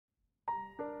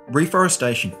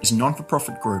Reforestation is a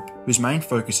non-for-profit group whose main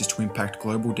focus is to impact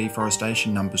global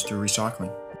deforestation numbers through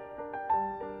recycling.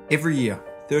 Every year,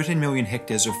 13 million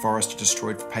hectares of forest are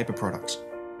destroyed for paper products.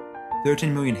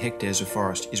 13 million hectares of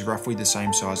forest is roughly the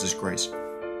same size as Greece.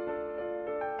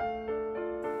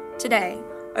 Today,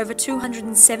 over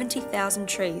 270,000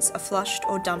 trees are flushed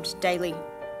or dumped daily.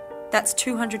 That's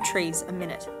 200 trees a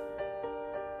minute.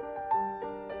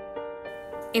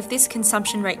 If this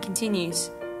consumption rate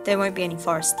continues, there won't be any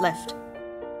forest left.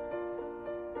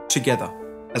 Together,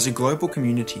 as a global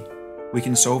community, we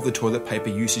can solve the toilet paper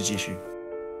usage issue.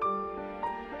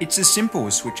 It's as simple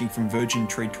as switching from virgin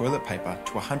tree toilet paper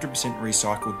to 100%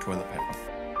 recycled toilet paper.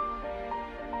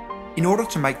 In order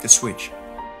to make the switch,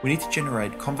 we need to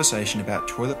generate conversation about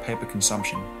toilet paper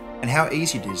consumption and how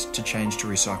easy it is to change to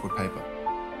recycled paper.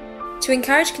 To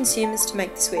encourage consumers to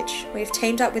make the switch, we have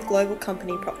teamed up with global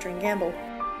company Procter & Gamble.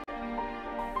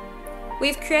 We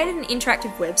have created an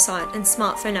interactive website and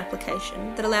smartphone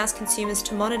application that allows consumers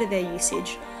to monitor their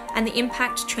usage and the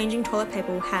impact changing toilet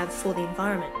paper will have for the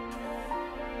environment.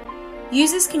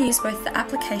 Users can use both the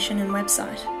application and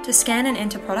website to scan and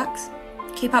enter products,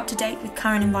 keep up to date with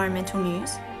current environmental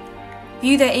news,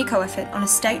 view their eco-effort on a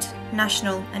state,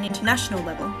 national and international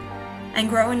level, and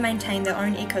grow and maintain their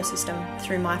own ecosystem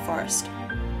through My Forest.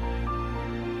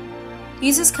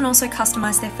 Users can also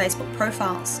customise their Facebook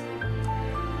profiles.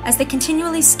 As they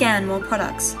continually scan more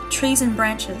products, trees and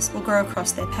branches will grow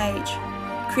across their page,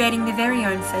 creating their very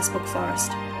own Facebook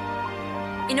forest.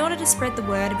 In order to spread the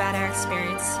word about our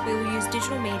experience, we will use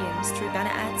digital mediums through banner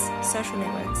ads, social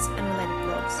networks and related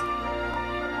blogs.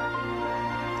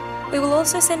 We will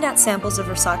also send out samples of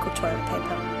recycled toilet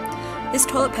paper. This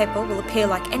toilet paper will appear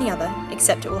like any other,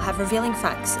 except it will have revealing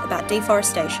facts about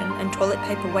deforestation and toilet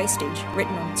paper wastage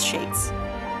written on its sheets.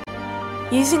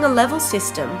 Using a level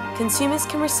system, consumers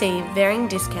can receive varying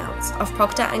discounts off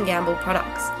Procter & Gamble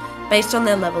products based on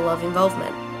their level of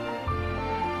involvement.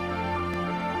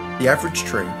 The average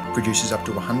tree produces up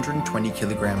to 120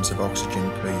 kilograms of oxygen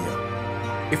per year.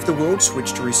 If the world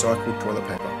switched to recycled toilet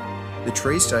paper, the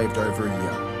trees saved over a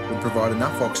year would provide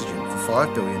enough oxygen for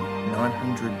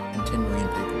 5,910,000,000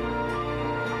 people.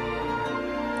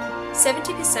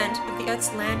 70% of the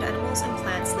Earth's land animals and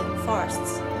plants live in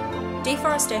forests.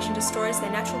 Deforestation destroys their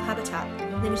natural habitat,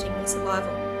 limiting their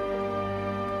survival.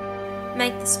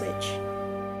 Make the switch.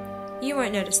 You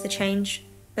won't notice the change,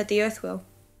 but the Earth will.